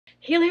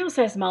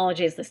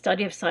Helioseismology is the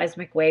study of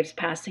seismic waves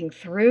passing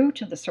through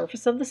to the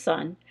surface of the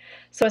sun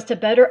so as to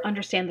better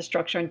understand the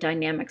structure and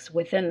dynamics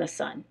within the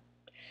sun.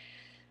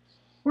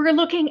 We're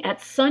looking at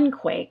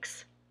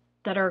sunquakes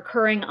that are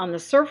occurring on the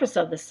surface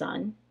of the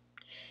sun,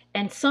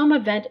 and some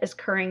event is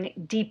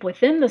occurring deep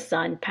within the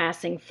sun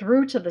passing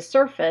through to the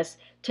surface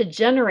to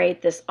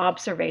generate this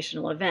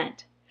observational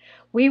event.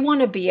 We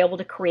want to be able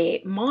to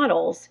create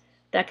models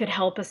that could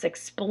help us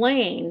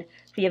explain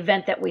the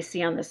event that we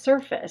see on the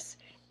surface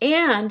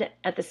and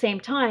at the same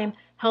time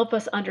help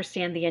us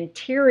understand the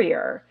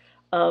interior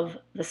of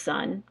the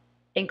sun,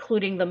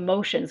 including the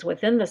motions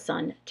within the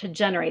sun to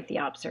generate the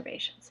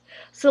observations.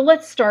 So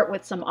let's start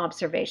with some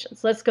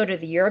observations. Let's go to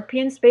the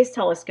European Space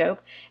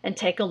Telescope and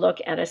take a look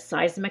at a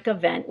seismic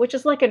event, which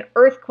is like an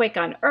earthquake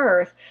on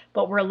Earth,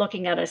 but we're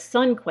looking at a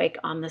sunquake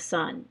on the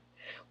sun.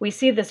 We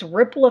see this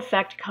ripple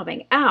effect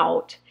coming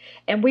out,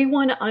 and we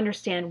want to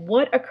understand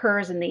what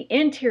occurs in the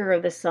interior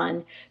of the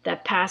sun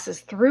that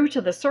passes through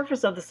to the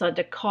surface of the sun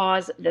to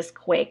cause this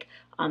quake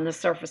on the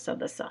surface of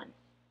the sun.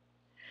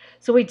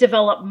 So we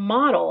develop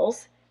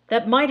models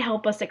that might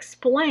help us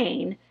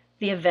explain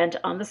the event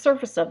on the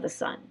surface of the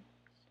sun.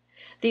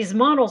 These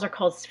models are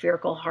called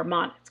spherical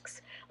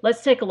harmonics.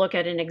 Let's take a look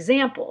at an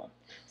example.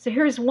 So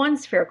here's one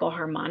spherical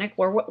harmonic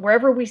where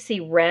wherever we see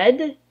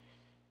red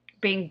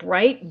being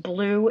bright,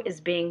 blue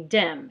is being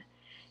dim.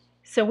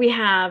 So we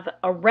have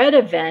a red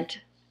event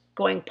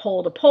going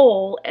pole to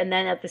pole, and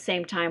then at the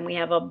same time we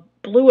have a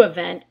blue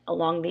event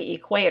along the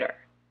equator.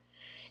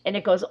 And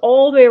it goes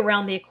all the way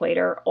around the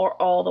equator or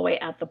all the way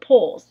at the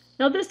poles.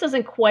 Now this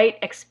doesn't quite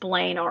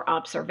explain our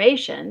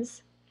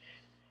observations,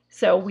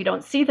 so we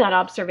don't see that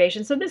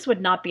observation, so this would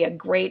not be a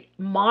great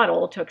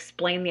model to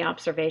explain the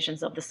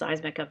observations of the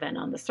seismic event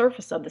on the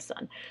surface of the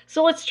sun.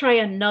 So let's try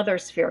another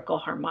spherical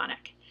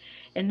harmonic.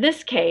 In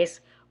this case,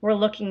 we're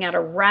looking at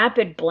a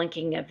rapid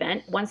blinking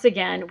event. Once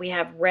again, we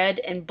have red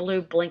and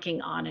blue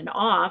blinking on and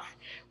off.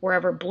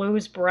 Wherever blue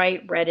is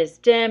bright, red is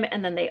dim,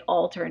 and then they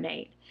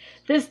alternate.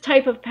 This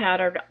type of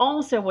pattern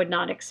also would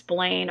not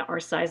explain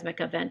our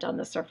seismic event on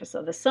the surface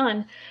of the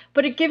sun,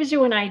 but it gives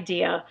you an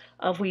idea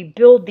of we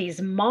build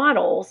these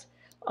models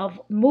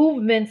of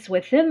movements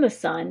within the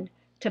sun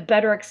to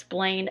better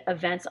explain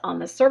events on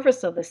the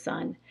surface of the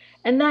sun,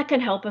 and that can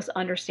help us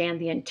understand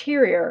the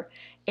interior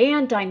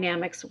and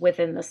dynamics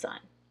within the sun,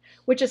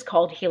 which is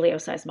called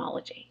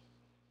helioseismology.